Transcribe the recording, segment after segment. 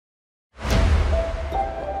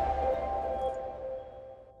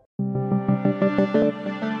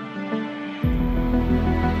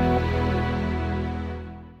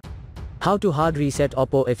How to hard reset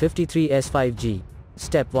Oppo A53s 5G.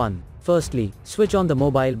 Step 1. Firstly, switch on the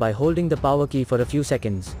mobile by holding the power key for a few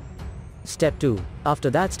seconds. Step 2.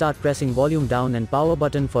 After that, start pressing volume down and power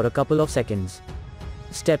button for a couple of seconds.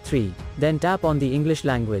 Step 3. Then tap on the English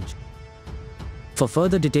language. For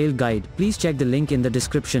further detailed guide, please check the link in the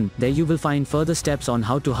description. There you will find further steps on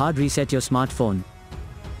how to hard reset your smartphone.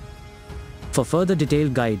 For further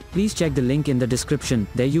detailed guide, please check the link in the description.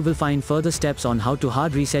 There you will find further steps on how to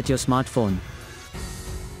hard reset your smartphone.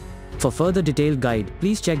 For further detailed guide,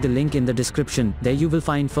 please check the link in the description. There you will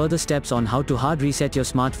find further steps on how to hard reset your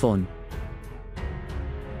smartphone.